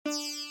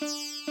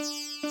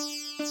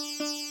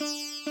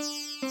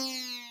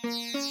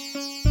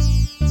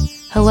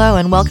Hello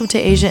and welcome to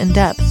Asia in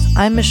Depth.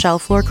 I'm Michelle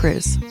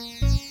Flor-Cruz.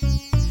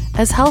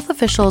 As health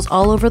officials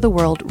all over the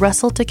world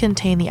wrestle to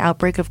contain the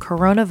outbreak of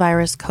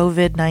coronavirus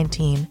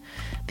COVID-19,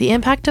 the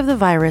impact of the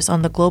virus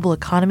on the global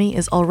economy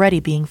is already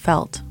being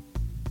felt.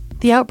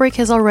 The outbreak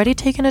has already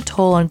taken a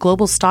toll on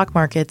global stock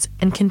markets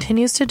and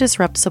continues to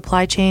disrupt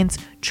supply chains,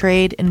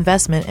 trade,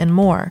 investment, and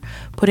more,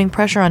 putting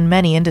pressure on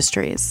many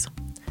industries.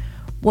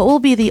 What will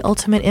be the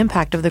ultimate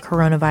impact of the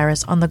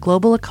coronavirus on the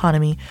global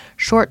economy,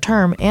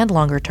 short-term and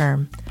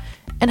longer-term?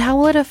 And how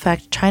will it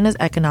affect China's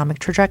economic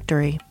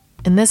trajectory?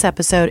 In this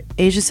episode,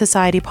 Asia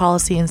Society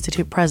Policy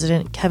Institute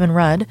President Kevin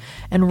Rudd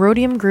and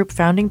Rhodium Group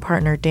founding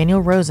partner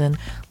Daniel Rosen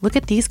look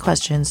at these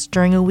questions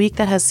during a week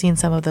that has seen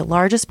some of the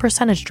largest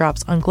percentage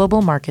drops on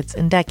global markets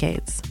in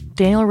decades.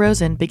 Daniel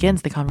Rosen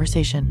begins the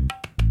conversation.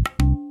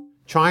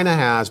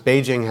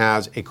 Beijing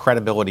has a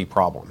credibility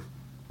problem.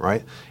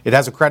 Right? It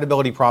has a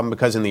credibility problem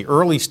because in the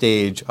early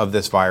stage of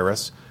this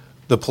virus,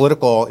 the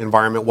political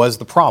environment was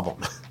the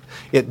problem.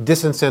 It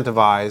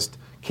disincentivized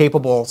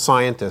capable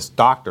scientists,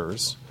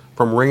 doctors,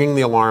 from ringing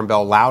the alarm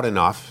bell loud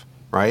enough,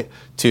 right,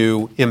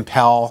 to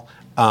impel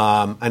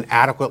an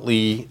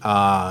adequately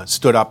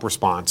stood up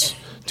response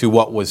to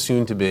what was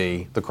soon to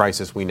be the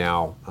crisis we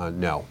now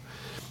know.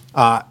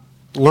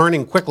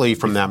 Learning quickly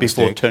from that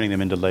mistake. Before turning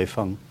them into Lei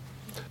Feng.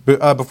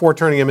 Before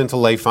turning him into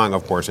Lei Feng,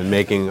 of course, and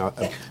making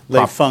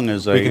Lei Feng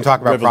is a we can talk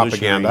about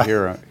revolutionary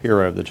propaganda.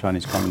 hero of the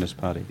Chinese Communist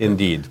Party.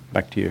 Indeed.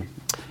 Back to you.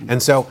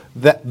 And so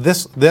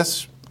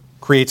this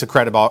creates a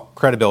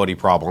credibility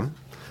problem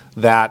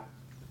that,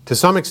 to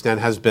some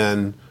extent, has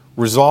been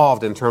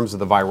resolved in terms of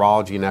the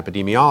virology and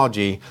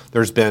epidemiology.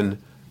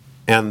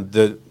 And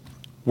the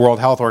World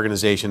Health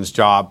Organization's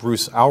job,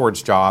 Bruce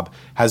Aylward's job,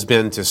 has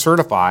been to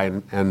certify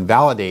and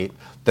validate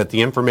that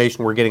the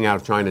information we're getting out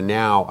of China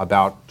now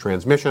about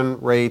transmission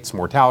rates,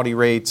 mortality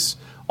rates,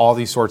 all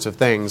these sorts of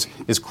things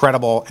is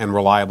credible and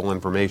reliable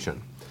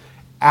information.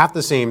 At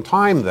the same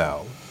time,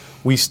 though,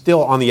 we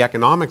still, on the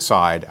economic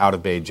side out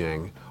of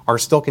Beijing, are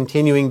still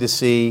continuing to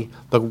see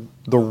the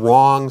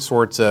wrong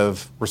sorts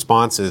of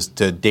responses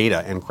to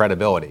data and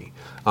credibility.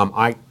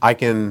 I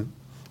can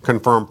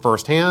confirm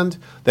firsthand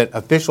that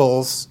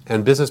officials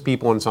and business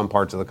people in some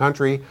parts of the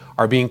country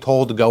are being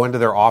told to go into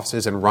their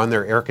offices and run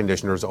their air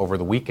conditioners over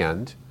the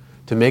weekend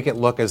to make it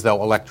look as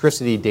though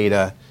electricity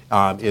data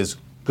is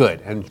good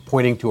and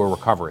pointing to a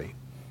recovery.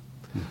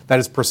 That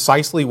is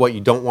precisely what you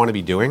don't want to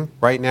be doing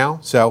right now.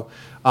 So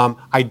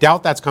I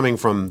doubt that's coming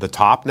from the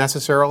top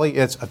necessarily.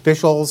 It's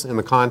officials in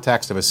the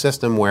context of a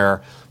system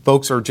where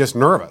folks are just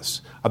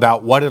nervous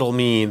about what it'll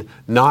mean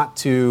not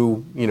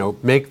to,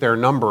 make their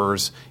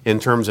numbers in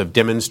terms of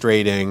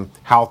demonstrating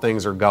how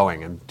things are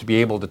going and to be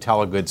able to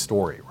tell a good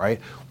story, right?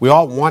 We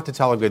all want to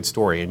tell a good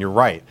story, and you're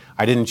right.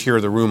 I didn't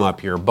cheer the room up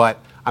here, but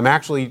I'm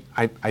actually,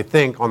 I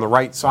think, on the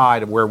right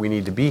side of where we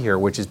need to be here,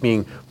 which is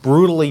being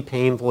brutally,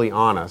 painfully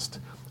honest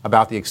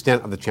about the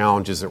extent of the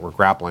challenges that we're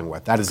grappling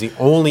with. That is the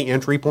only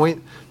entry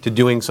point to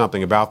doing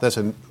something about this,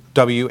 and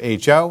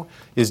WHO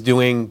is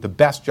doing the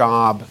best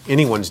job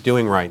anyone's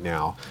doing right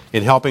now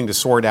in helping to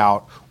sort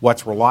out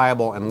what's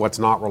reliable and what's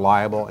not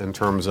reliable in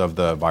terms of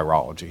the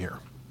virology here.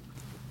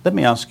 Let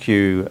me ask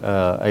you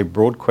a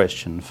broad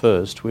question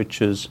first,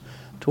 which is,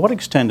 to what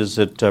extent is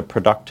it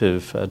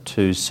productive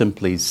to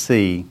simply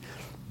see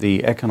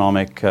the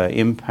economic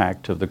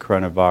impact of the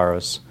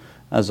coronavirus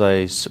as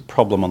a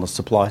problem on the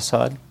supply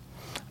side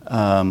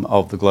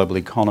of the global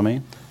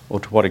economy, or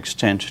to what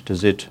extent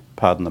does it,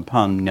 pardon the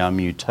pun, now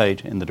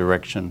mutate in the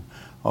direction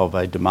of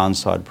a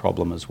demand-side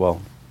problem as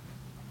well?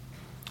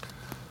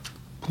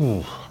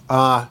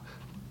 I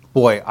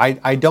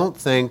don't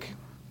think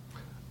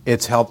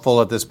it's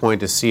helpful at this point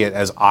to see it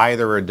as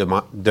either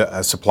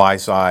a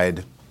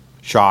supply-side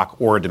shock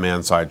or a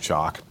demand-side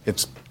shock.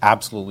 It's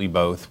absolutely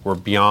both. We're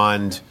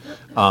beyond...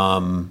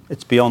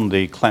 It's beyond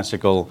the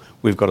classical,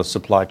 we've got a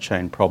supply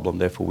chain problem,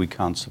 therefore we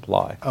can't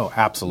supply. Oh,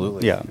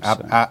 absolutely. Yeah,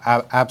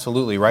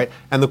 absolutely, right?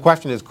 And the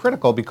question is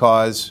critical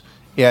because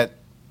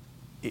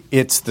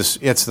it's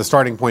the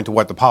starting point to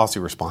what the policy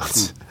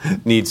response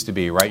needs to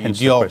be, right? Hence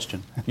the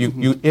question.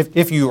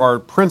 If you are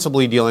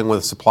principally dealing with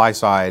a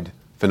supply-side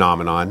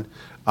phenomenon,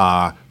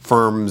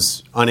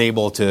 firms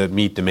unable to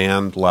meet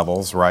demand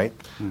levels, right,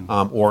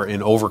 or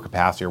in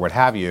overcapacity or what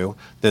have you,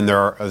 then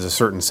there is a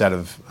certain set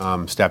of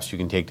steps you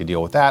can take to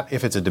deal with that.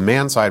 If it's a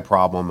demand-side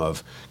problem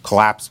of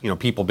collapse,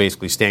 people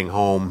basically staying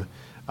home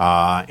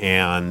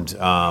and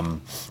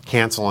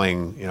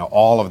canceling,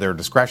 all of their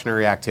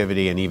discretionary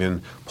activity and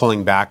even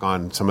pulling back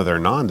on some of their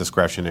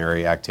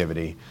non-discretionary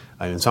activity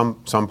in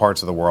some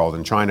parts of the world.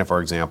 In China,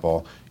 for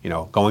example,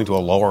 going to a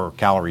lower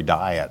calorie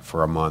diet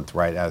for a month,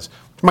 right,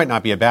 which might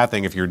not be a bad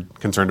thing if you're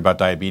concerned about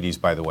diabetes,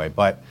 by the way,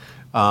 but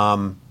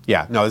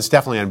it's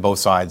definitely on both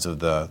sides of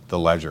the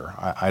ledger.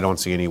 I don't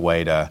see any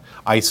way to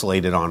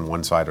isolate it on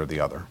one side or the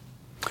other.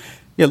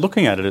 Yeah,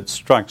 looking at it, it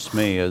strikes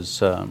me as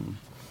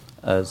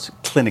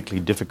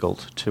clinically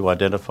difficult to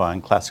identify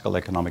in classical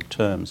economic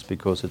terms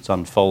because it's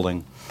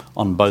unfolding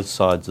on both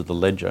sides of the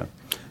ledger.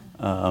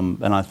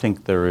 And I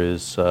think there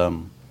is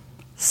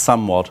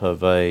somewhat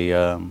of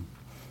a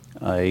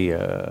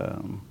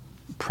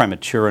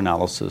premature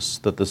analysis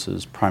that this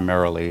is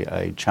primarily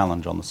a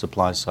challenge on the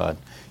supply side.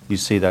 You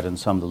see that in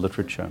some of the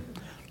literature.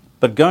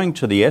 But going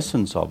to the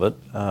essence of it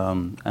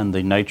and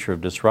the nature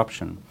of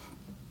disruption,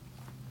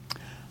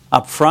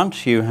 up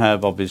front you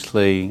have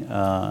obviously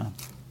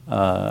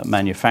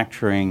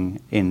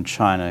manufacturing in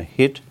China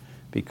hit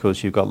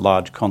because you've got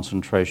large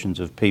concentrations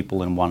of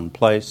people in one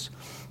place,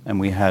 and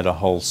we had a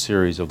whole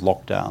series of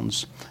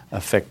lockdowns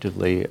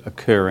effectively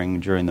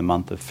occurring during the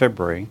month of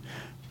February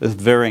with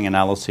varying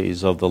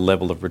analyses of the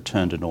level of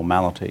return to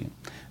normality.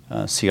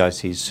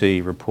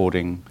 CICC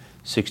reporting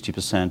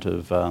 60%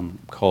 of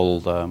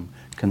coal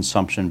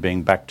consumption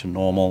being back to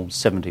normal,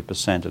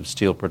 70% of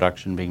steel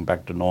production being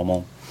back to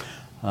normal,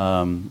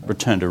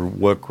 return to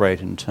work rate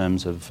in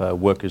terms of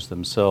workers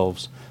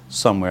themselves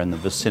somewhere in the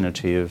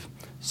vicinity of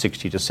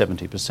 60 to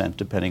 70%,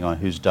 depending on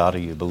whose data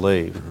you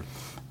believe.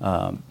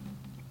 But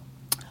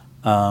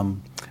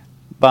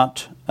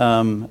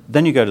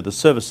then you go to the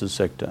services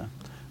sector,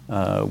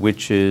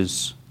 which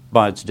is,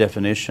 by its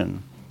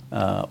definition,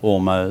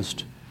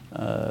 almost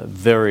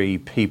very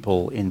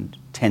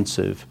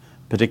people-intensive,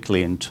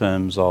 particularly in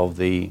terms of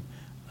the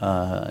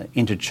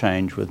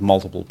interchange with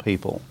multiple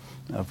people,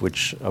 of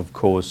which, of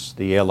course,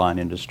 the airline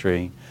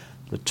industry,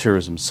 the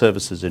tourism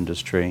services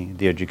industry,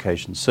 the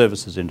education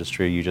services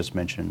industry, you just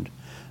mentioned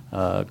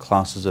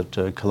classes at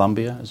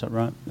Columbia, is that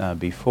right,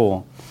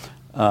 before,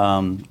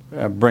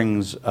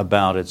 brings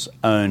about its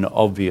own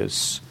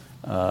obvious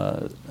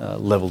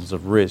levels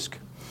of risk.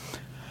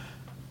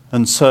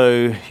 And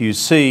so you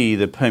see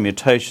the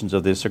permutations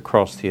of this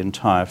across the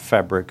entire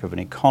fabric of an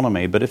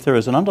economy, but if there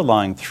is an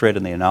underlying thread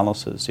in the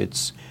analysis,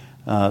 it's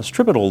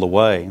strip it all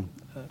away.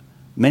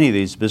 Many of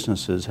these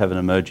businesses have an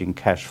emerging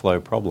cash flow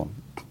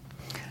problem.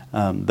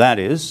 That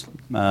is,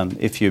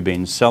 if you've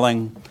been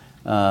selling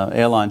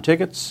airline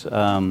tickets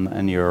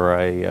and you're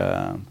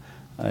a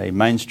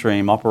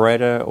mainstream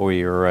operator, or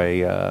you're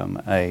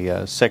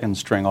a second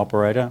string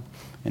operator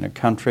in a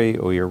country,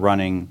 or you're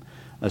running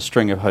a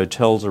string of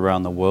hotels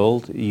around the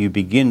world, you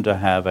begin to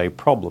have a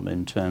problem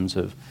in terms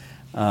of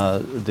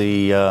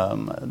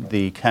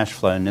the cash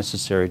flow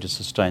necessary to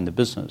sustain the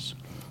business.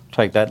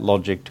 Take that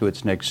logic to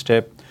its next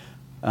step.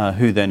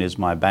 Who then is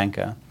my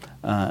banker?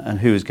 And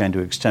who is going to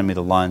extend me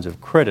the lines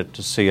of credit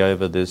to see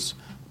over this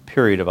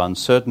period of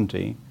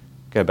uncertainty?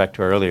 Go back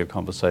to our earlier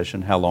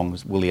conversation, how long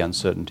will the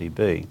uncertainty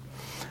be?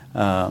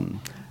 And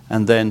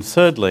then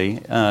thirdly,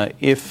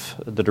 if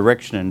the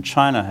direction in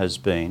China has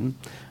been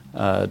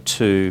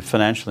to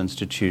financial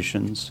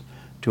institutions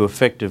to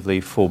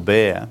effectively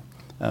forbear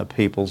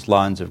people's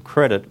lines of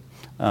credit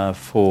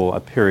for a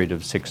period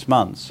of 6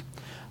 months,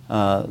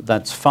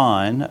 that's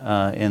fine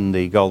in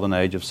the golden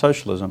age of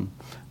socialism,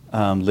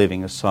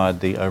 leaving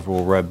aside the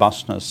overall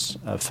robustness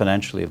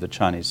financially of the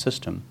Chinese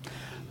system.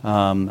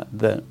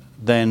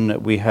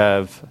 Then we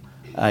have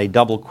a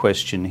double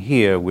question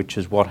here, which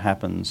is what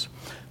happens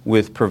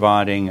with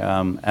providing,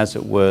 as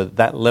it were,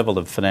 that level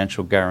of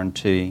financial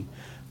guarantee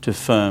to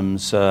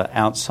firms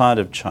outside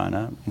of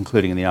China,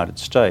 including the United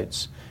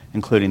States,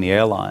 including the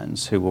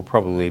airlines, who will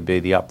probably be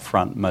the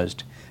upfront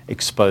most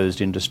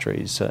exposed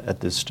industries at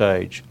this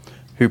stage.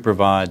 Who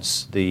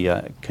provides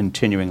the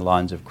continuing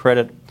lines of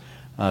credit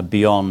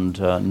beyond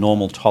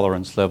normal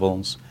tolerance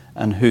levels,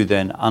 and who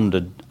then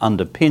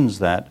underpins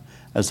that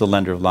as the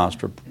lender of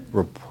last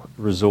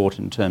resort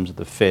in terms of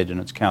the Fed and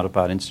its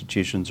counterpart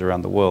institutions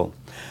around the world.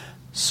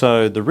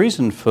 So the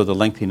reason for the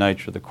lengthy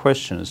nature of the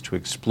question is to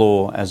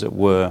explore, as it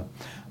were,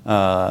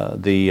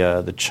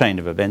 the chain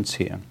of events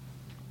here,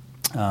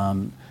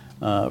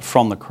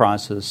 from the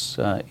crisis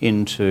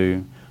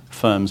into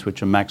firms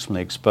which are maximally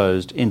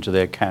exposed, into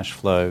their cash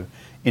flow,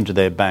 into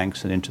their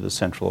banks, and into the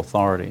central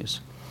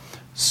authorities.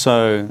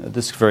 So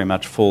this very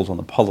much falls on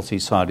the policy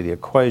side of the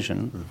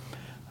equation.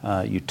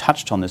 You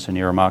touched on this in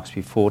your remarks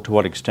before. To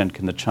what extent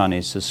can the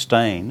Chinese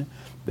sustain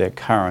their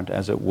current,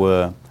 as it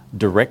were,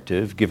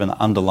 directive, given the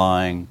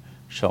underlying,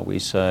 shall we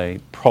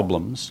say,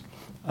 problems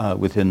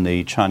within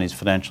the Chinese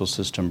financial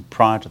system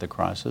prior to the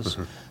crisis?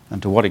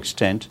 And to what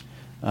extent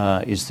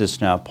is this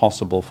now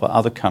possible for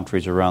other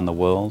countries around the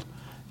world,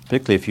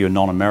 particularly if you're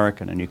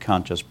non-American and you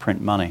can't just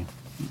print money?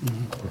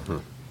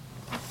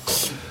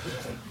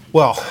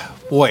 Well,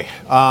 boy,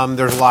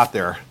 there's a lot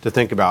there to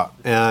think about,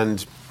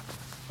 and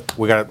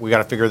we got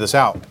to figure this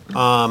out.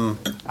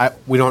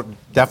 We don't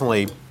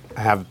definitely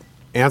have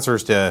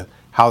answers to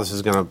how this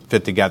is going to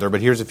fit together,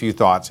 but here's a few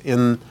thoughts.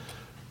 In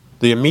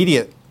the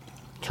immediate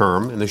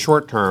term, in the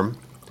short term,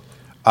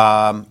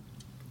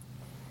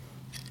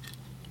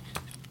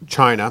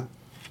 China,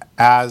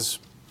 as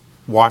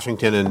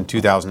Washington in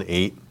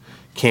 2008,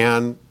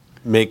 can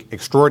make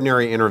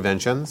extraordinary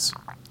interventions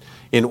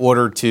in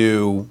order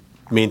to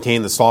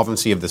maintain the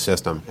solvency of the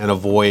system and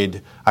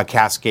avoid a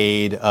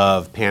cascade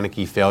of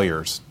panicky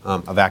failures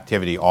of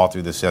activity all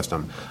through the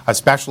system,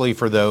 especially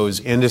for those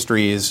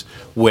industries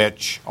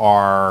which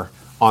are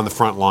on the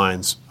front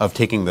lines of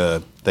taking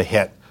the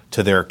hit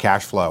to their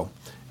cash flow,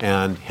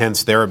 and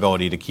hence their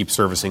ability to keep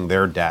servicing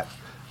their debt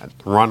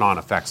run-on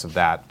effects of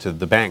that to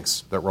the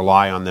banks that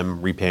rely on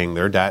them repaying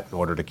their debt in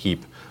order to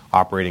keep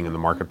operating in the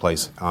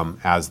marketplace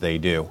as they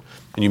do.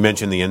 And you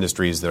mentioned the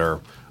industries that are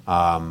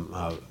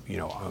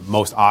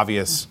most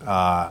obvious,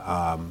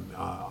 top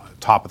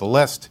of the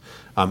list.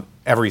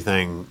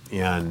 Everything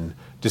in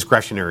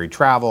discretionary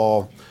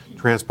travel,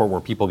 transport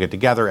where people get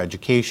together,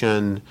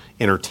 education,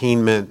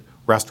 entertainment,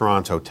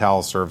 restaurants,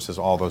 hotels, services,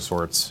 all those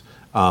sorts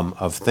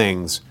of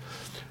things.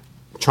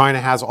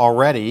 China has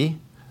already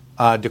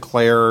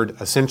declared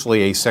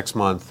essentially a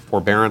 6-month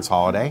forbearance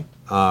holiday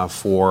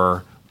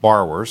for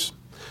borrowers.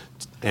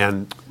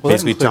 And will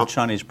basically that include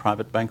Chinese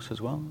private banks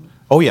as well?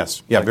 Oh,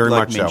 yes. Yeah, very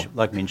much so.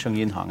 Like Minsheng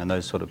Yinhang and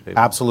those sort of people.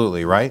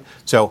 Absolutely, right?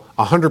 So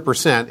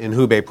 100% in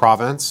Hubei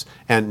province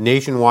and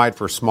nationwide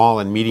for small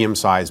and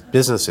medium-sized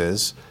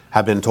businesses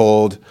have been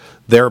told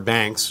their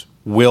banks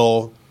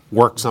will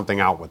work something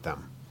out with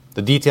them.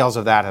 The details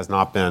of that has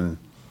not been,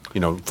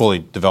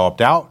 fully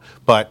developed out,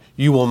 but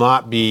you will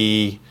not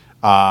be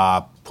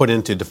put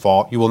into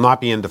default. You will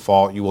not be in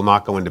default. You will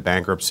not go into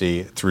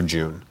bankruptcy through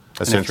June,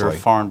 essentially. And if you're a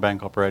foreign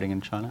bank operating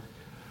in China?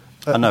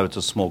 I know it's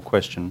a small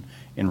question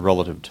in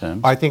relative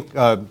terms. I think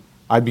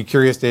I'd be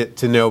curious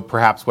to know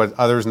perhaps what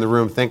others in the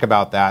room think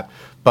about that.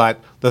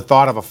 But the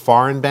thought of a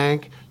foreign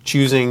bank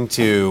choosing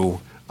to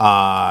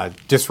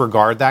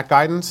disregard that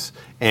guidance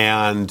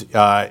and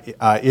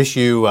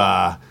issue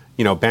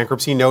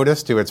bankruptcy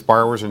notice to its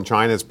borrowers in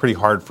China is pretty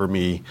hard for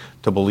me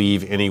to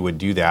believe any would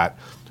do that.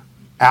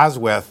 As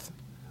with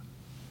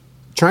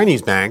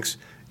Chinese banks,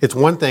 it's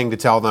one thing to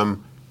tell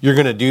them, you're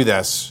going to do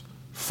this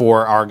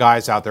for our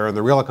guys out there in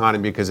the real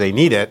economy because they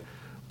need it,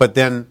 but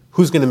then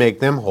who's going to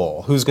make them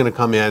whole? Who's going to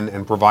come in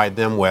and provide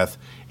them with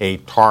a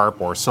TARP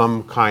or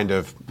some kind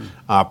of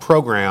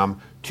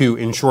program to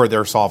ensure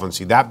their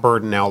solvency? That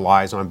burden now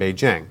lies on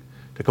Beijing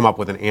to come up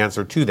with an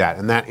answer to that,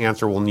 and that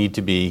answer will need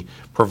to be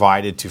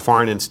provided to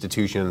foreign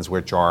institutions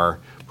which are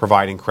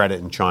providing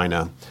credit in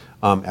China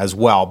as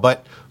well.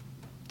 But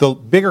the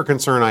bigger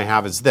concern I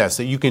have is this,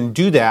 that you can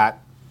do that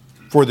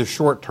for the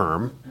short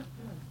term,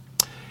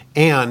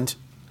 and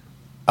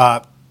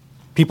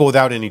people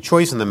without any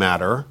choice in the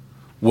matter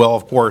will,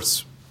 of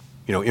course,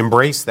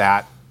 embrace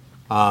that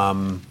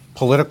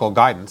political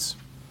guidance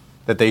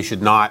that they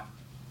should not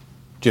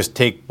just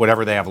take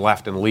whatever they have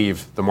left and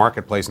leave the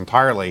marketplace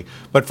entirely.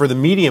 But for the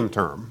medium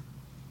term,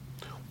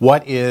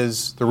 what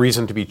is the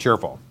reason to be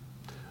cheerful?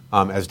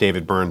 As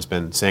David Byrne's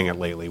been saying it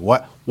lately.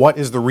 What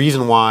is the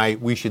reason why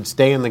we should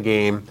stay in the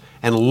game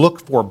and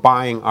look for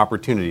buying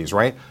opportunities,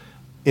 right?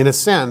 In a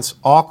sense,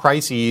 all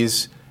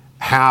crises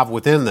have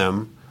within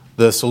them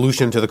the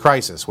solution to the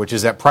crisis, which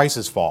is that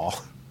prices fall.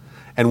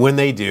 And when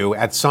they do,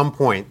 at some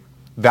point,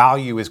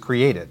 value is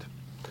created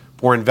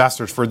for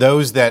investors, for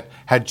those that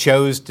had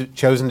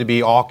chosen to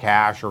be all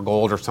cash or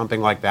gold or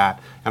something like that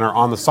and are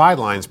on the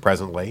sidelines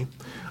presently.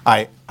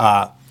 I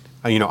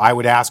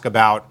would ask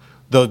about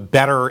the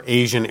better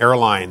Asian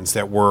airlines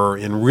that were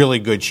in really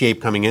good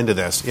shape coming into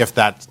this, if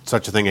that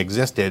such a thing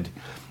existed.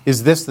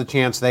 Is this the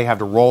chance they have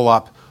to roll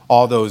up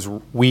all those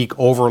weak,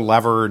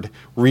 over-levered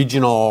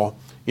regional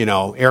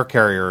air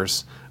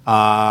carriers?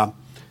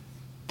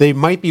 They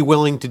might be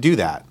willing to do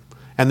that.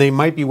 And they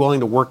might be willing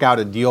to work out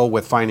a deal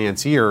with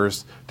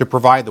financiers to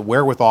provide the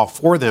wherewithal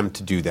for them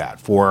to do that,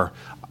 for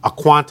a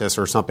Qantas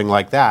or something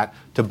like that,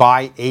 to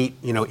buy 8,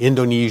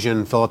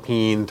 Indonesian,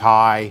 Philippine,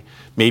 Thai,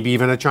 maybe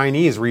even a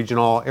Chinese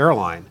regional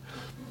airline.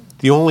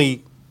 The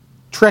only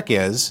trick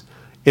is,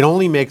 it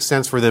only makes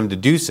sense for them to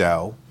do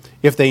so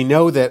if they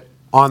know that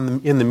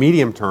in the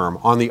medium term,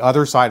 on the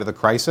other side of the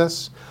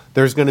crisis,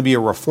 there's going to be a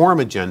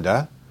reform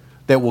agenda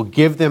that will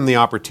give them the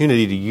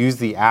opportunity to use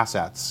the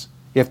assets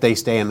if they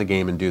stay in the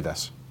game and do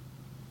this.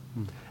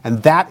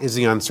 And that is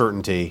the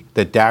uncertainty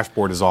that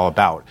Dashboard is all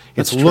about.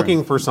 It's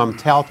looking for some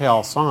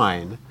telltale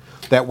sign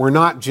that we're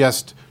not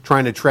just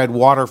trying to tread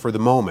water for the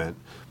moment,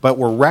 but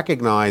we're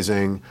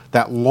recognizing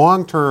that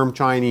long-term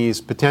Chinese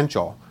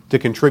potential to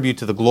contribute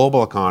to the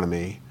global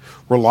economy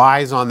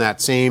relies on that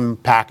same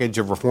package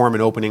of reform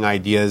and opening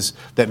ideas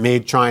that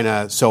made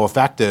China so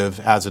effective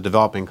as a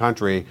developing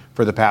country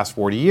for the past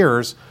 40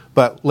 years,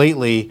 but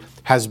lately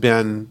has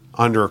been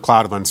under a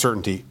cloud of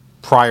uncertainty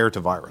prior to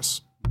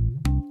virus.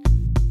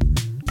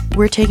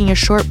 We're taking a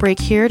short break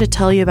here to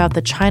tell you about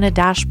the China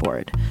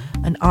Dashboard,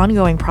 an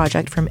ongoing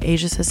project from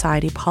Asia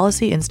Society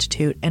Policy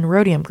Institute and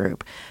Rhodium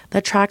Group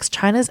that tracks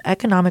China's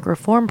economic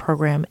reform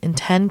program in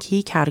 10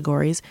 key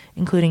categories,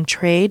 including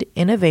trade,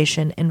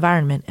 innovation,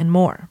 environment, and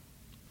more.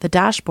 The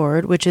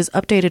dashboard, which is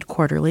updated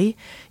quarterly,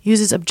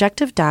 uses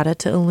objective data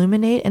to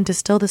illuminate and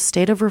distill the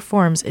state of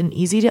reforms in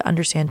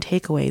easy-to-understand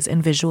takeaways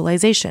and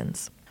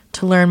visualizations.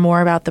 To learn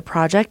more about the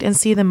project and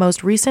see the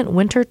most recent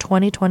Winter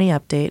 2020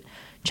 update,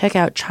 check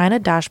out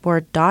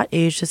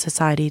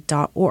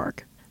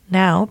chinadashboard.asiasociety.org.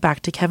 Now, back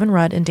to Kevin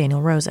Rudd and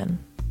Daniel Rosen.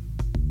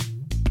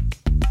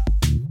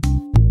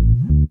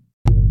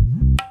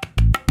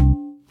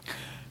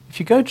 If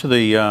you go to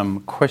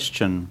the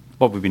question,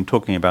 what we've been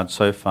talking about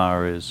so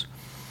far is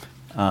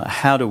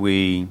how do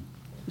we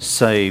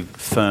save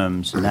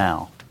firms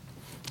now?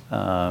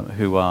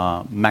 who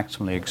are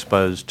maximally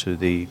exposed to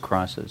the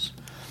crisis.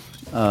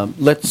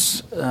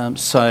 Let's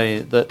say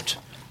that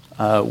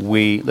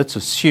let's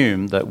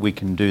assume that we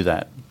can do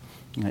that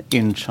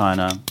in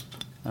China,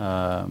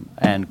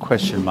 and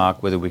question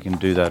mark whether we can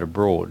do that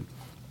abroad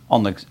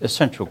on the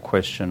essential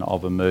question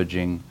of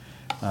emerging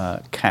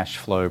cash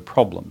flow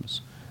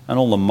problems and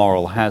all the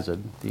moral hazard,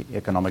 the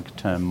economic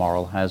term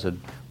moral hazard,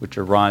 which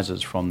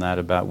arises from that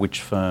about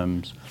which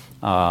firms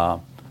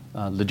are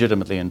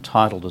legitimately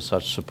entitled to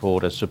such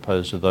support as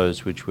opposed to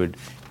those which would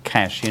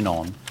cash in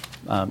on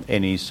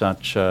any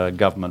such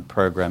government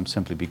program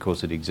simply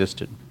because it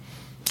existed.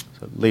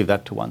 So leave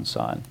that to one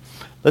side.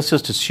 Let's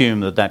just assume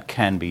that that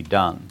can be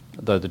done,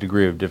 though the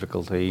degree of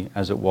difficulty,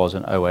 as it was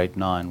in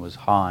 2008-09, was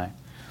high.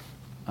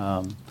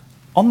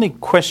 On the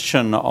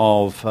question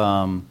of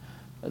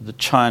the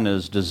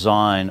China's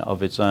design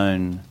of its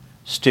own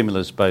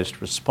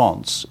stimulus-based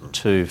response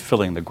to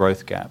filling the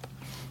growth gap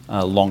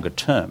longer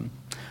term,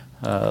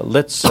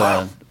 let's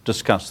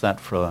discuss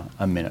that for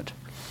a minute.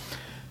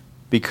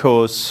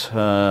 Because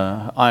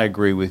I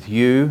agree with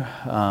you,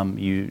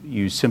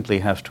 you simply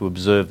have to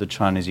observe the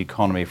Chinese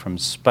economy from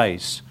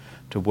space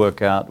to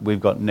work out we've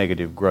got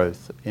negative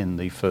growth in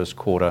the first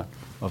quarter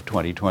of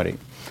 2020.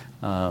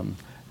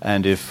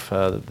 And if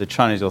the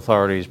Chinese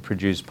authorities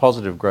produce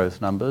positive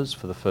growth numbers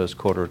for the first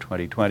quarter of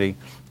 2020,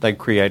 they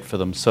create for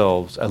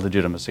themselves a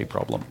legitimacy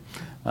problem.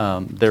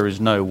 There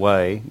is no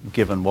way,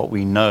 given what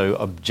we know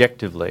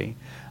objectively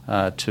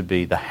to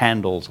be the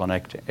handles on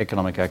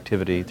economic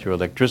activity through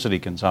electricity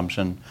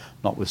consumption,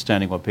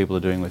 notwithstanding what people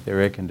are doing with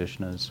their air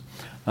conditioners,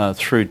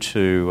 through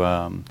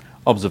to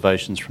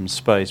observations from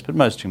space, but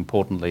most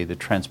importantly the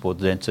transport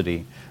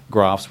density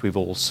graphs we've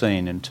all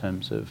seen in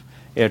terms of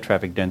air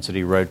traffic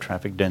density, road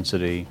traffic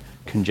density,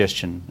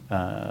 congestion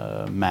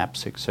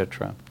maps,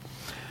 etc.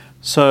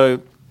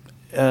 So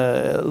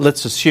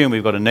let's assume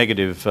we've got a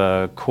negative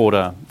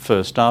quarter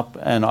first up,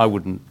 and I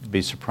wouldn't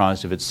be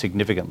surprised if it's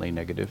significantly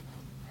negative.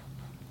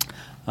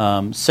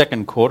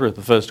 Second quarter, if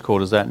the first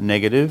quarter is that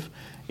negative,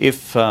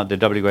 if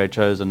the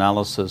WHO's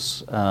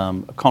analysis,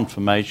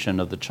 confirmation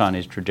of the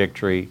Chinese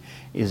trajectory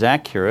is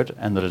accurate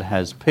and that it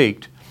has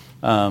peaked,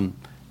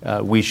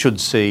 we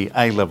should see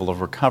a level of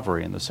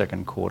recovery in the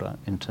second quarter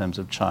in terms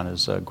of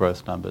China's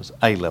growth numbers,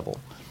 a level.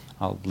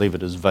 I'll leave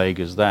it as vague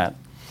as that.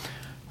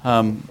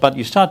 But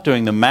you start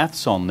doing the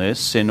maths on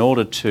this in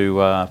order to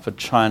for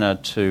China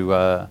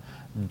to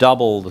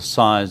double the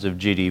size of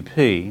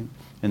GDP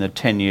in the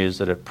 10 years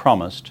that it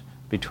promised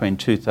between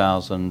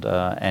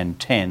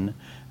 2010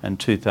 and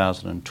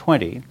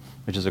 2020,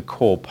 which is a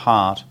core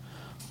part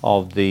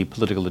of the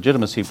political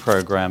legitimacy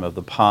program of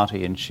the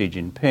party and Xi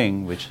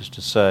Jinping, which is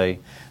to say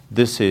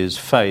this is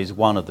phase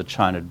one of the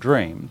China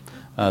dream.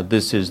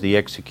 This is the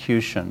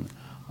execution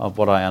of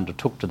what I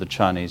undertook to the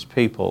Chinese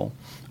people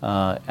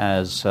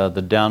as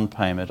the down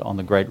payment on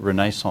the great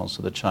renaissance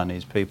of the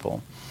Chinese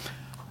people.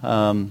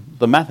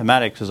 The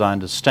mathematics, as I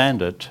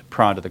understand it,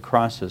 prior to the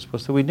crisis,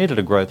 was that we needed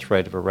a growth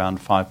rate of around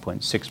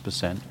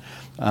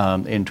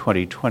 5.6% in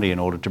 2020 in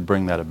order to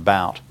bring that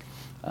about,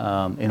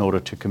 in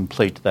order to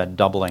complete that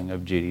doubling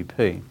of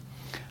GDP.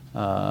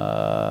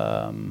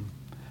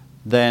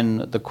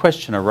 Then the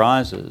question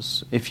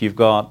arises, if you've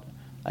got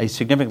a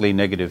significantly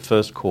negative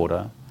first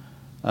quarter,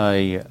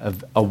 a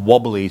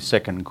wobbly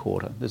second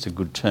quarter, there's a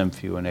good term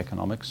for you in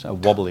economics, a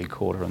wobbly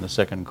quarter in the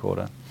second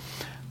quarter,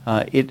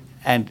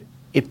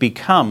 it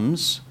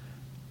becomes,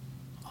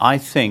 I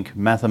think,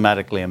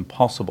 mathematically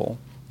impossible,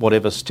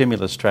 whatever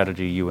stimulus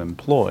strategy you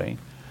employ,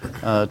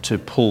 to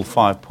pull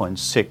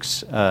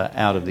 5.6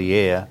 out of the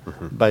air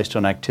based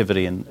on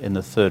activity in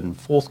the third and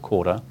fourth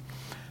quarter,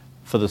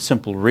 for the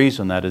simple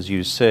reason that, as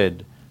you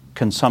said,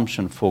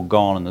 consumption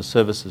foregone in the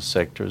services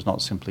sector is not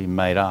simply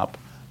made up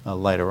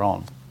later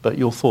on. But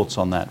your thoughts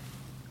on that?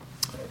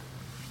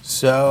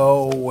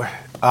 So...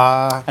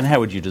 and how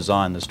would you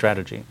design the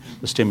strategy,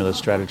 the stimulus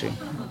strategy?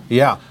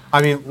 Yeah.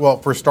 I mean, well,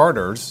 for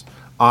starters,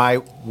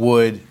 I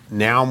would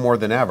now more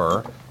than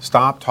ever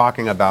stop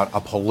talking about a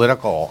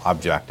political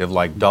objective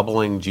like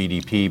doubling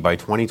GDP by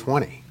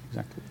 2020.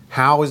 Exactly.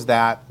 How is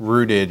that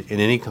rooted in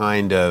any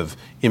kind of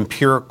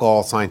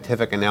empirical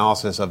scientific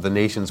analysis of the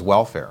nation's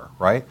welfare,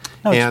 right?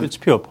 No, it's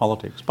pure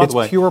politics. By the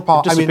way,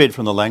 it disappeared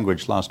from the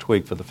language last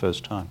week for the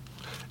first time.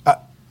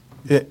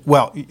 It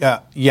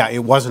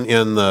wasn't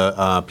in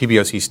the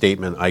PBOC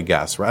statement, I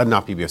guess, right?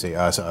 Not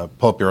PBOC,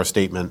 Politburo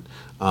statement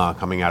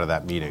coming out of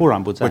that meeting,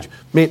 which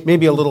may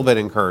be a little bit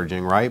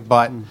encouraging, right?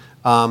 But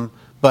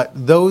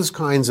those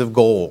kinds of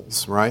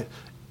goals, right?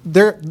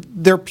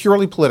 They're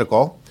purely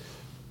political.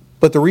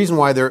 But the reason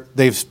why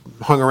they've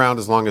hung around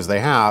as long as they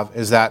have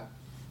is that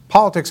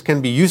politics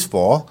can be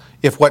useful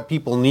if what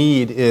people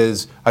need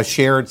is a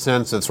shared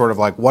sense of sort of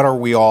like, what are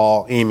we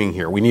all aiming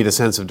here? We need a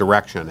sense of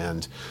direction,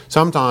 and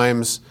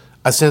sometimes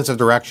a sense of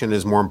direction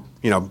is more,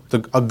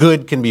 a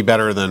good can be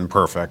better than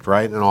perfect,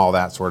 right? And all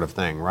that sort of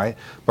thing, right?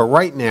 But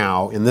right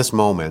now, in this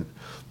moment,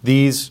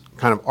 these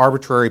kind of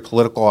arbitrary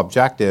political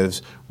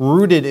objectives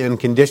rooted in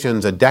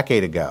conditions a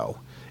decade ago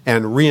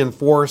and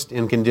reinforced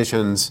in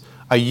conditions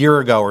a year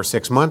ago or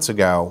 6 months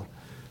ago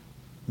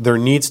there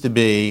needs to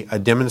be a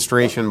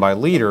demonstration by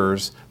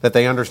leaders that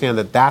they understand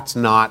that that's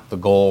not the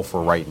goal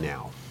for right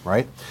now,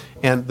 right?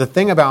 And the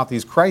thing about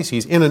these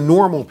crises, in a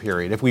normal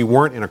period, if we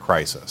weren't in a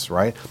crisis,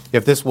 right,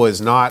 if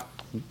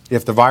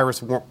the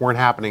virus weren't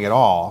happening at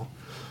all,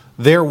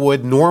 there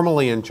would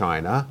normally in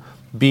China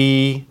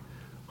be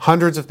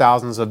hundreds of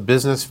thousands of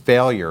business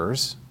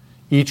failures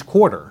each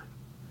quarter.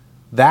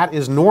 That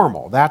is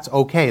normal. That's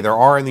okay. There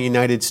are in the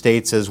United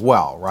States as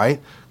well,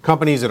 right?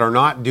 Companies that are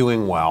not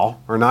doing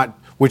well,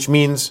 which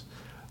means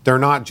they're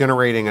not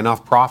generating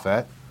enough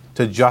profit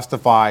to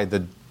justify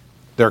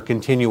their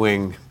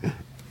continuing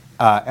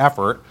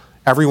effort.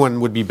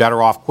 Everyone would be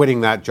better off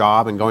quitting that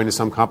job and going to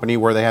some company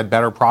where they had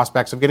better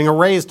prospects of getting a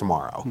raise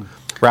tomorrow,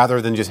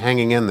 rather than just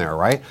hanging in there,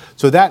 right?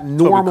 So that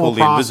normal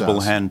process, the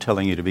invisible hand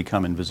telling you to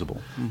become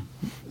invisible.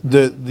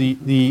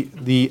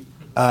 The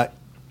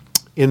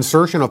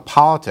insertion of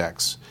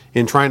politics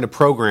in trying to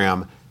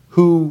program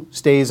who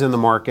stays in the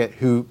market,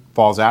 who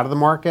falls out of the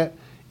market,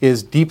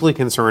 is deeply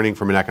concerning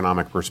from an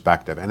economic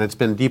perspective, and it's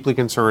been deeply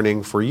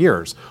concerning for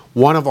years.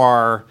 One of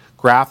our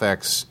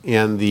graphics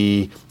in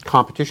the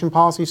competition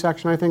policy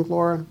section, I think,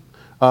 Laura,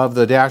 of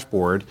the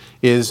dashboard,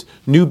 is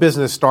new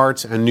business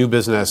starts and new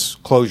business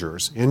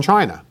closures in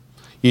China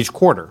each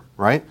quarter,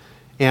 right?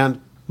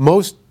 And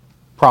most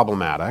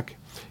problematic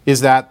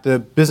is that the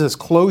business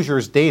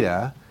closures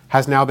data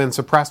has now been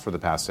suppressed for the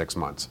past 6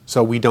 months.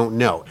 So we don't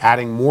know,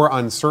 adding more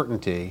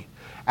uncertainty,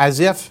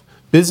 as if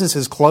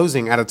businesses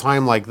closing at a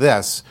time like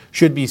this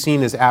should be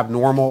seen as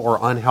abnormal or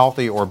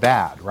unhealthy or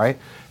bad, right?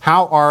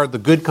 How are the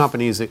good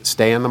companies that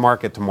stay in the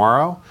market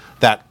tomorrow,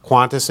 that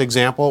Qantas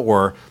example,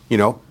 or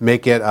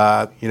make it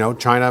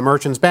China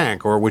Merchants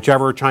Bank, or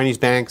whichever Chinese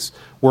banks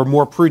were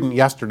more prudent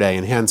yesterday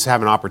and hence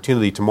have an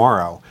opportunity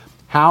tomorrow?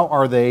 How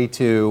are they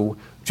to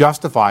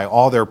justify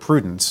all their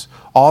prudence,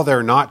 all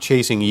their not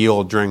chasing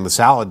yield during the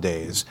salad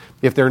days,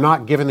 if they're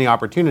not given the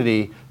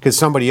opportunity because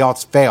somebody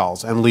else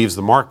fails and leaves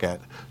the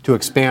market to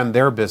expand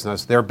their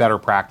business, their better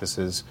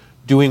practices,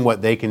 doing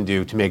what they can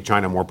do to make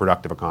China a more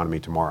productive economy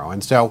tomorrow?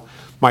 And so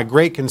my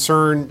great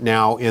concern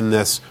now in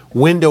this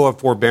window of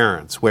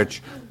forbearance,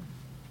 which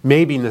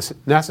may be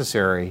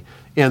necessary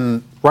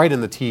right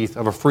in the teeth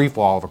of a free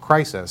fall of a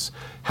crisis,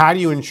 how do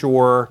you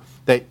ensure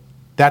that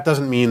that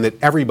doesn't mean that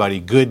everybody,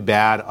 good,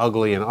 bad,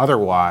 ugly, and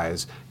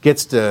otherwise,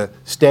 gets to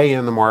stay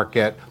in the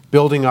market,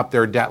 building up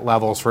their debt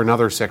levels for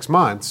another 6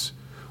 months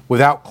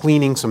without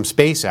cleaning some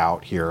space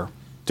out here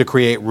to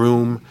create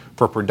room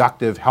for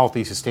productive,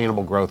 healthy,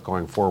 sustainable growth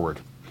going forward?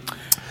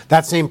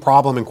 That same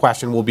problem and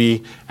question will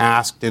be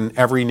asked in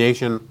every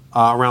nation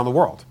around the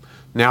world,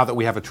 now that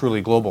we have a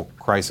truly global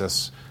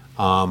crisis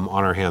on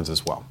our hands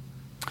as well.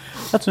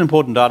 That's an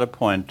important data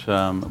point,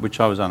 which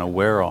I was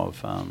unaware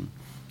of,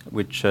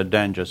 which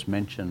Dan just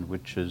mentioned,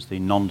 which is the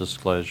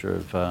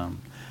non-disclosure of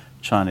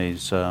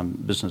Chinese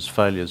business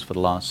failures for the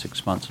last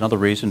 6 months. Another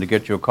reason to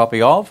get you a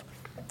copy of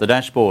the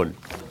dashboard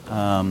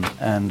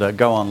and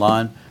go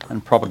online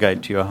and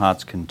propagate to your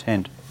heart's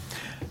content.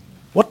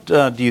 What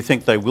do you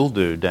think they will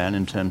do, Dan,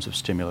 in terms of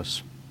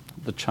stimulus,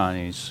 the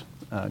Chinese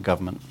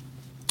government?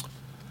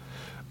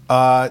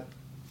 I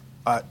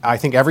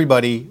think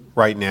everybody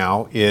right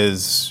now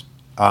is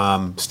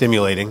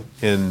stimulating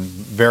in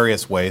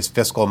various ways,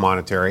 fiscal,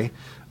 monetary.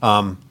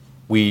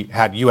 We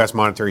had U.S.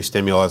 monetary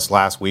stimulus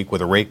last week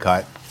with a rate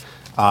cut.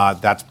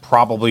 That's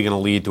probably going to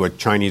lead to a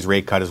Chinese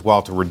rate cut as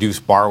well to reduce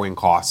borrowing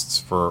costs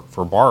for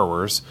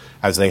borrowers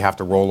as they have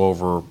to roll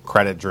over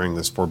credit during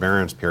this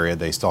forbearance period.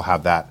 They still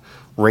have that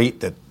rate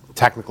that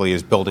technically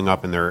is building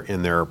up in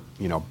their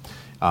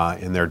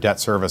debt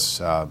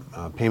service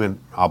payment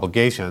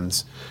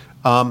obligations.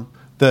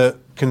 The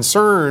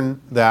concern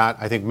that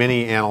I think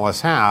many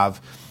analysts have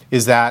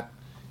is that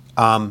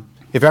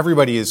if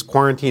everybody is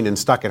quarantined and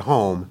stuck at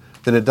home,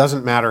 then it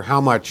doesn't matter how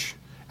much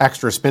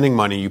extra spending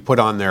money you put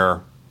on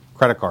their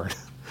credit card.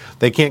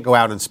 They can't go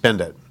out and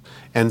spend it.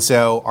 And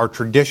so our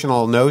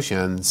traditional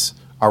notions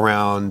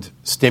around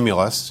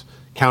stimulus,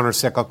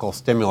 counter-cyclical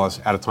stimulus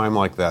at a time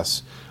like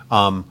this,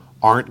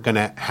 aren't going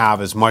to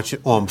have as much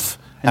oomph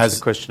as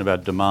the question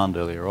about demand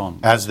earlier on.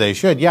 As they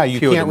should. Yeah, you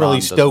can't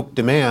really stoke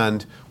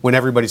demand when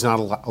everybody's not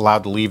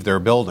allowed to leave their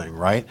building,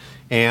 right?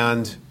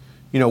 And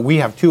we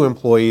have 2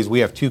 employees, we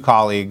have 2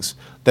 colleagues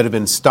that have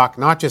been stuck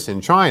not just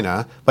in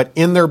China, but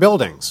in their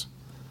buildings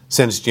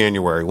since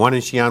January. One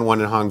in Xi'an,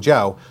 one in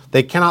Hangzhou.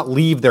 They cannot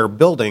leave their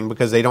building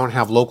because they don't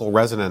have local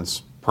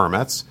residence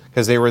permits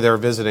because they were there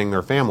visiting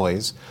their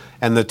families.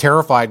 And the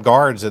terrified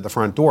guards at the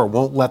front door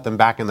won't let them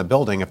back in the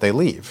building if they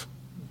leave.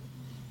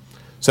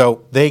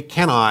 So they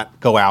cannot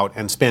go out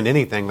and spend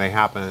anything they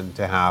happen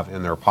to have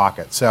in their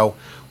pocket. So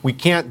we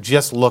can't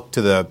just look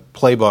to the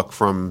playbook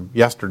from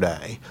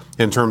yesterday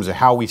in terms of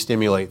how we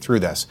stimulate through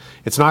this.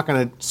 It's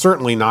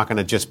certainly not going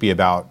to just be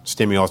about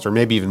stimulus, or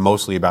maybe even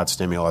mostly about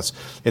stimulus.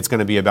 It's going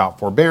to be about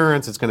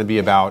forbearance. It's going to be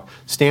about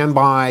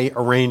standby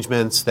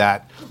arrangements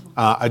that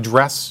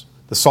address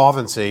the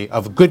solvency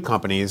of good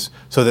companies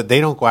so that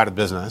they don't go out of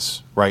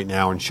business right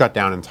now and shut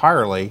down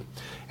entirely,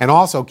 and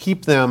also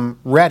keep them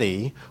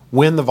ready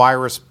when the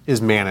virus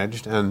is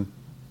managed and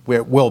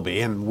it will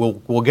be, and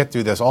we'll get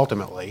through this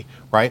ultimately,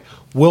 right?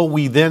 Will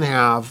we then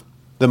have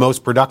the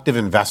most productive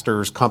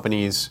investors,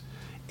 companies,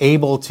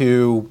 able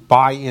to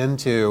buy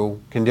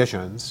into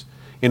conditions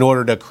in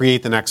order to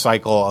create the next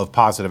cycle of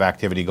positive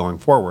activity going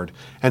forward,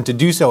 and to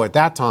do so at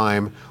that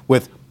time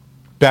with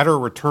better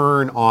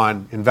return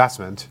on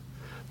investment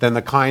than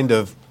the kind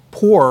of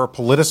poor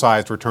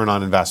politicized return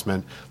on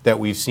investment that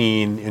we've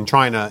seen in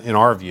China, in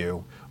our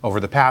view, over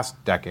the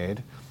past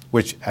decade,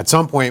 which at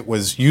some point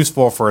was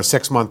useful for a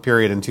 6-month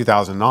period in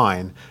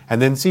 2009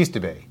 and then ceased to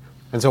be.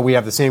 And so we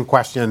have the same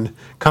question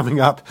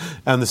coming up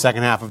in the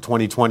second half of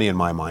 2020 in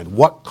my mind.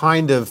 What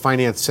kind of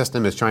finance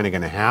system is China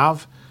going to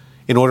have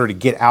in order to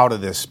get out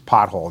of this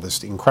pothole,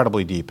 this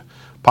incredibly deep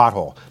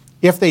pothole?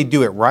 If they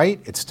do it right,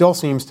 it still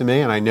seems to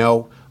me, and I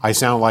know I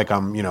sound like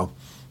I'm,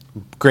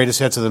 greatest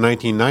hits of the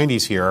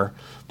 1990s here,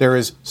 there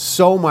is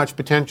so much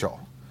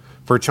potential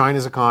for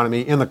China's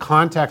economy in the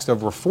context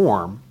of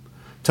reform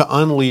to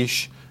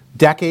unleash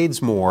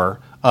decades more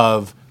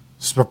of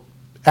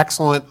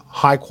excellent,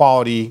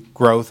 high-quality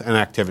growth and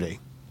activity,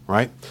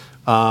 right?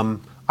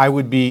 I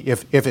would be,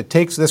 if it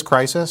takes this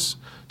crisis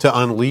to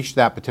unleash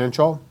that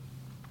potential,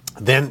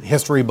 then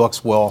history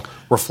books will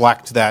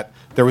reflect that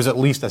there was at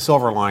least a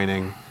silver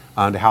lining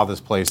to how this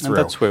plays through. And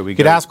that's where we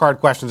could ask hard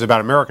questions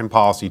about American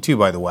policy, too,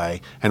 by the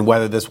way, and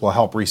whether this will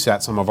help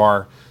reset some of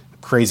our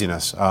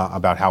craziness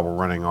about how we're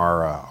running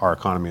our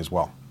economy as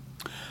well.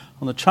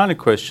 On the China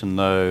question,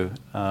 though,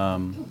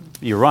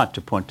 you're right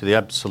to point to the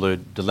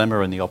absolute dilemma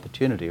and the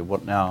opportunity of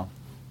what now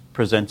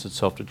presents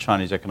itself to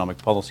Chinese economic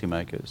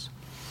policymakers.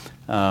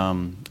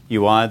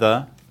 You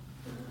either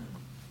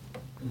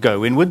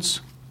go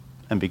inwards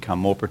and become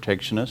more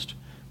protectionist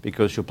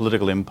because your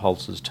political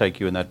impulses take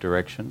you in that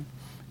direction,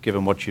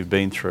 given what you've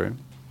been through,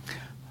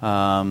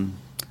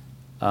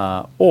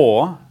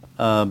 or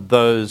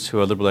those who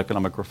are liberal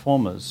economic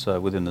reformers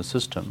within the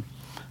system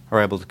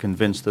are able to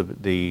convince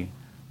the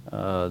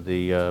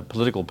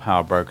political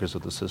power brokers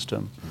of the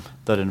system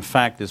that in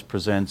fact this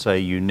presents a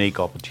unique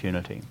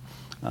opportunity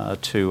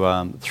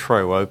to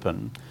throw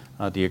open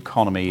the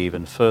economy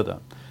even further.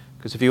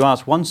 Because if you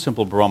ask one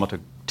simple barometer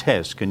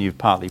test, and you've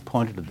partly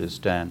pointed to this,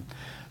 Dan,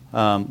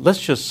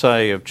 let's just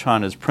say of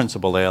China's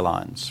principal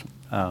airlines,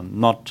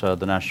 not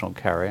the national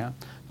carrier,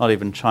 not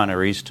even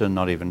China Eastern,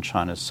 not even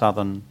China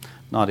Southern,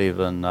 not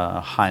even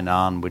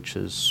Hainan, which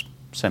is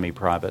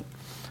semi-private.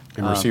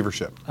 In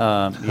receivership.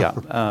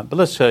 But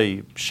let's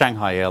say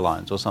Shanghai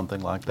Airlines or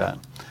something like that.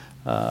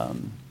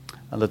 And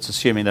let's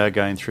assuming they're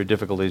going through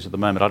difficulties at the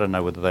moment. I don't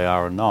know whether they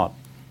are or not.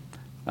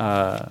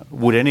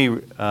 Would any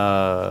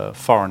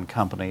foreign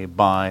company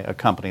buy a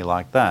company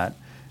like that,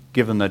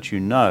 given that you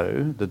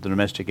know that the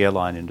domestic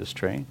airline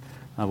industry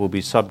will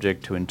be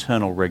subject to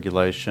internal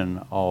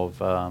regulation of,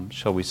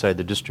 shall we say,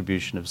 the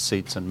distribution of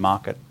seats and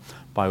market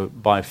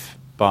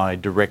by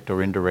direct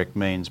or indirect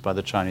means by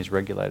the Chinese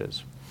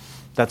regulators?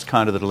 That's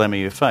kind of the dilemma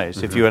you face.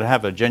 Mm-hmm. If you would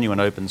have a genuine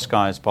open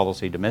skies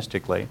policy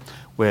domestically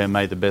where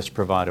may the best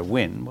provider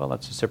win, well,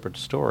 that's a separate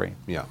story.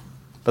 Yeah.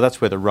 But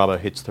that's where the rubber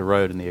hits the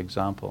road in the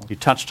example. You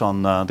touched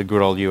on the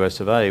good old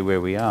US of A,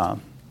 where we are,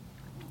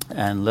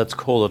 and let's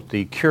call it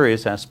the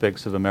curious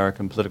aspects of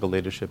American political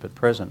leadership at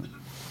present.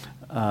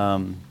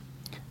 What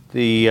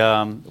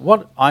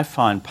I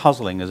find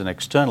puzzling as an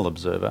external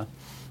observer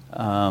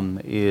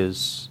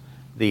is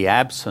the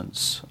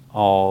absence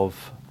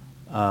of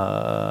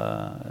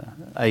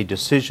a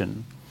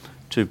decision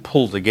to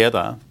pull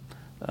together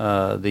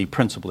the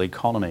principal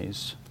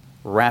economies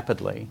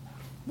rapidly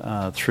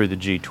through the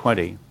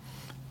G20,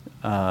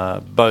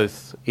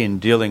 both in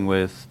dealing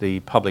with the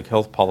public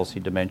health policy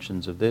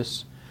dimensions of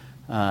this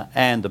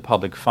and the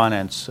public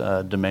finance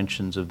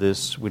dimensions of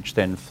this, which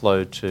then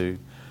flow to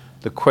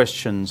the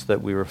questions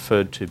that we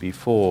referred to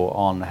before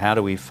on how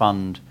do we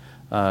fund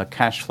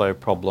cash flow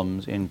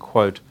problems in,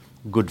 quote,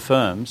 good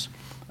firms,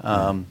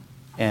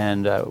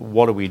 and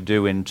what do we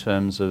do in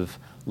terms of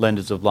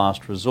lenders of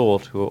last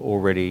resort who are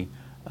already,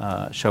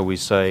 shall we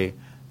say,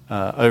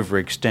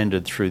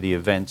 overextended through the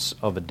events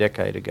of a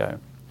decade ago.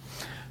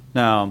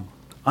 Now,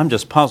 I'm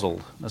just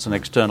puzzled as an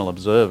external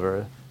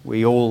observer.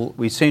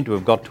 We seem to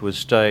have got to a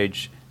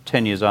stage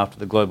 10 years after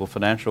the global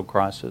financial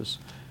crisis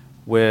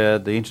where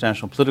the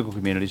international political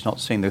community is not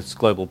seeing this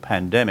global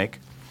pandemic,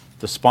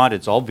 despite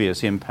its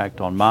obvious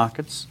impact on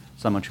markets.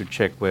 Someone should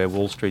check where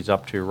Wall Street's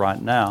up to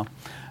right now,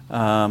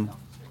 down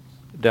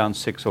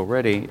 6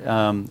 already,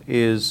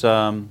 is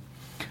the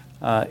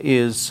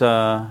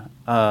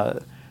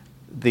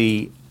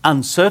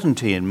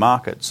uncertainty in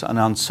markets and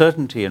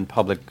uncertainty in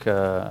public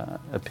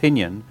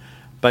opinion,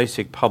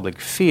 basic public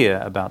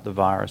fear about the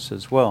virus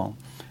as well,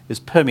 is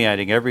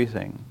permeating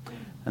everything.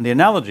 And the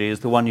analogy is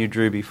the one you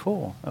drew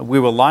before. We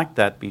were like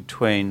that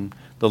between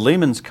the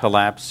Lehman's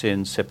collapse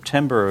in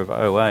September of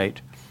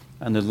 2008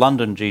 and the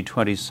London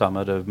G20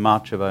 summit of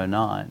March of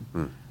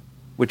 2009,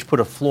 which put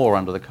a floor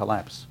under the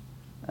collapse.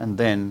 And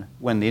then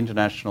when the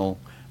international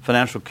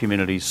financial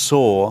community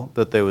saw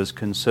that there was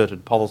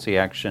concerted policy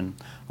action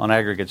on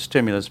aggregate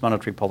stimulus,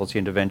 monetary policy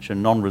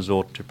intervention,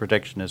 non-resort to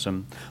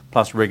protectionism,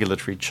 plus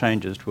regulatory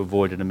changes to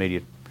avoid an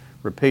immediate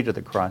repeat of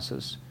the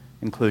crisis,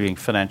 including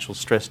financial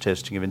stress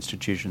testing of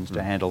institutions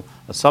to handle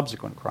a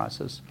subsequent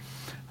crisis.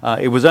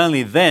 It was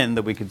only then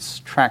that we could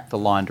track the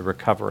line to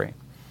recovery.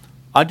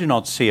 I do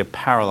not see a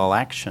parallel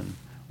action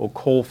or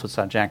call for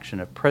such action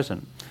at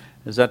present.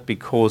 Is that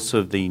because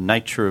of the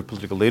nature of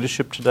political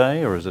leadership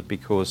today, or is it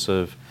because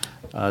of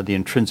the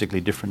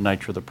intrinsically different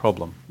nature of the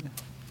problem?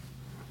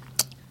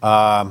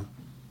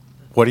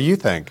 What do you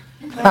think?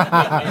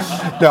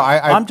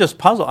 I'm just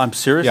puzzled. I'm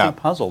seriously Yeah.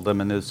 puzzled. I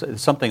mean, there's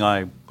something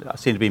I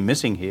seem to be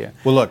missing here.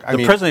 Well, look, the I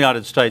mean, President of the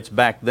United States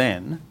back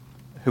then,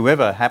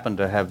 whoever happened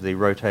to have the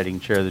rotating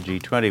chair of the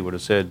G20 would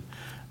have said,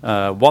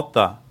 what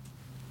the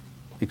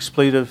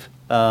expletive,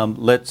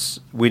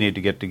 we need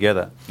to get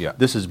together. Yeah.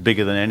 This is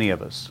bigger than any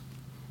of us.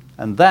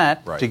 And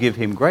that, Right. to give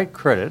him great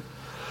credit,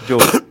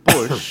 George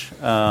Bush,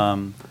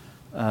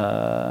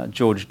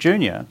 George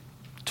Jr.,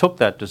 took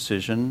that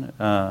decision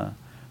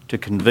to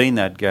convene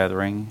that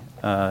gathering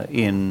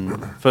in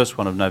first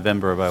one of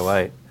November of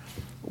 2008,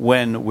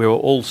 when we were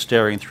all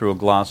staring through a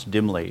glass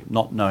dimly,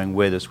 not knowing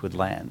where this would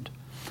land.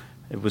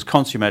 It was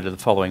consummated the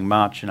following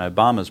March in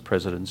Obama's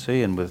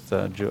presidency and with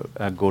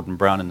Gordon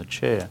Brown in the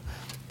chair.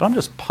 But I'm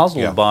just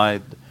puzzled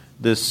by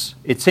this.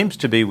 It seems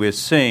to be we're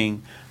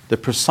seeing the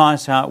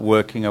precise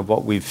outworking of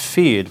what we've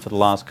feared for the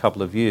last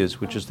couple of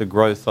years, which is the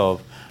growth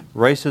of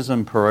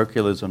racism,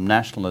 parochialism,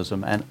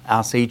 nationalism, and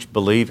us each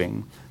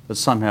believing that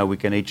somehow we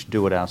can each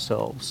do it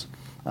ourselves.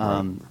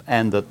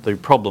 And that the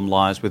problem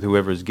lies with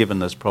whoever has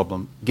given us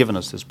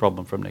this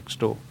problem from next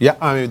door. Yeah,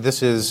 I mean,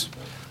 this is,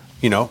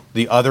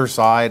 the other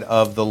side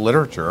of the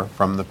literature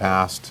from the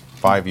past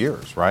 5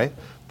 years, right?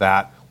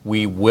 That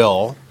we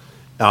will,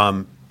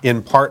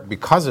 in part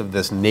because of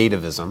this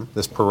nativism,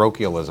 this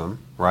parochialism,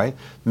 right,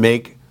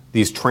 make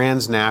these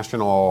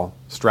transnational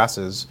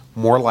stresses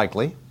more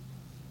likely,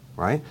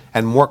 right,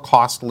 and more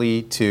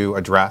costly to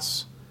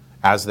address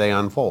as they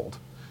unfold.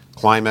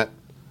 Climate,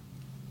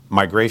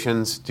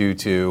 migrations due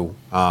to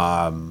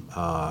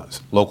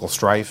local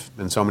strife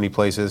in so many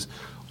places,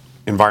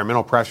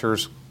 environmental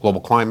pressures,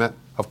 global climate,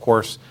 of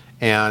course,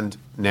 and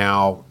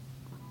now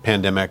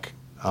pandemic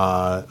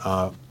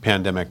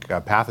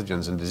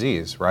pathogens and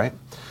disease, right?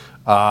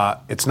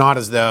 It's not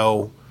as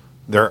though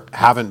there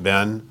haven't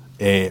been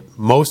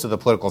most of the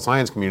political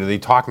science community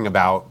talking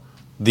about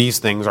these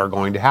things are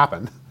going to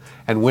happen.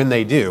 And when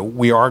they do,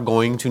 we are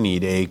going to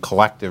need a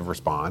collective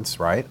response,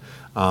 right?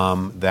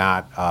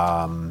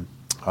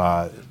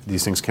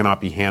 These things cannot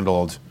be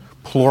handled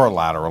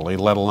plurilaterally,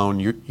 let alone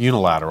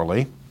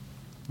unilaterally.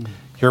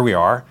 Here we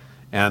are,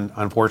 and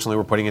unfortunately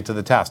we're putting it to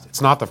the test.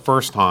 It's not the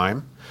first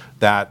time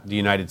that the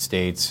United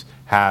States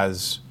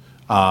has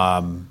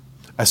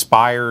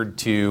aspired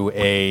to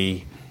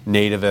a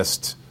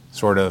nativist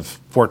sort of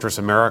Fortress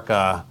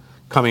America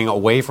coming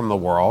away from the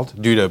world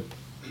due to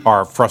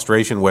our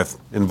frustration with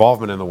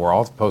involvement in the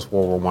world.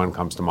 Post-World War I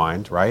comes to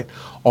mind, right?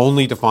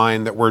 Only to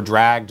find that we're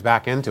dragged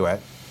back into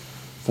it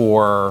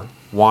for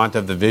want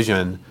of the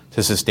vision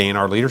to sustain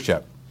our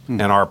leadership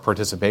and our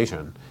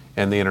participation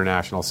in the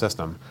international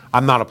system.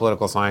 I'm not a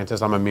political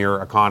scientist. I'm a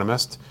mere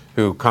economist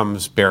who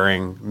comes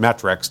bearing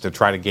metrics to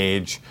try to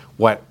gauge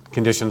what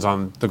conditions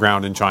on the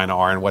ground in China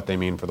are and what they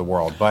mean for the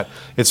world. But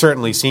it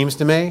certainly seems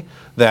to me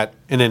that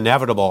an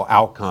inevitable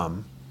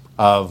outcome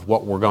of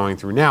what we're going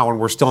through now, and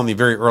we're still in the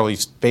very early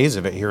phase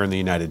of it here in the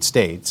United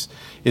States,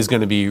 is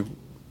going to be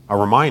a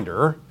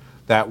reminder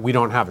that we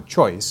don't have a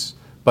choice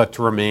but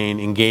to remain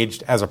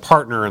engaged as a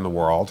partner in the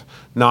world,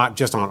 not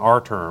just on our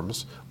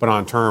terms, but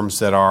on terms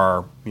that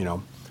are,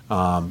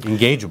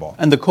 engageable.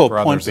 And the core for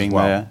point others being as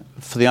well. there,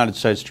 for the United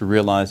States to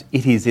realise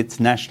it is its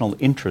national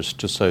interest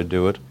to so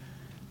do it,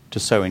 to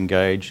so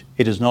engage.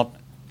 It is not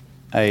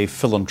a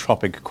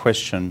philanthropic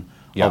question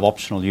of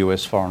optional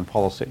U.S. foreign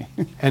policy.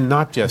 And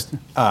not just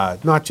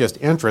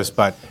interest,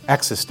 but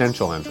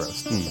existential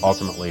interest,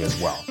 ultimately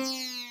as well.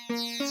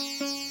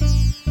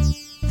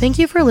 Thank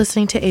you for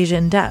listening to Asia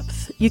in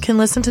Depth. You can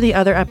listen to the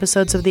other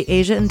episodes of the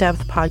Asia in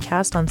Depth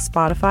podcast on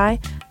Spotify,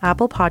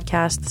 Apple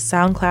Podcasts,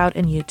 SoundCloud,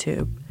 and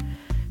YouTube.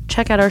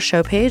 Check out our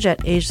show page at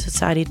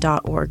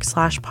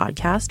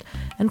asiasociety.org/podcast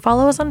and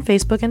follow us on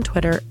Facebook and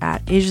Twitter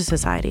at Asia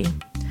Society.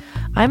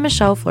 I'm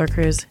Michelle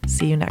Florcruz.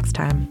 See you next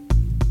time.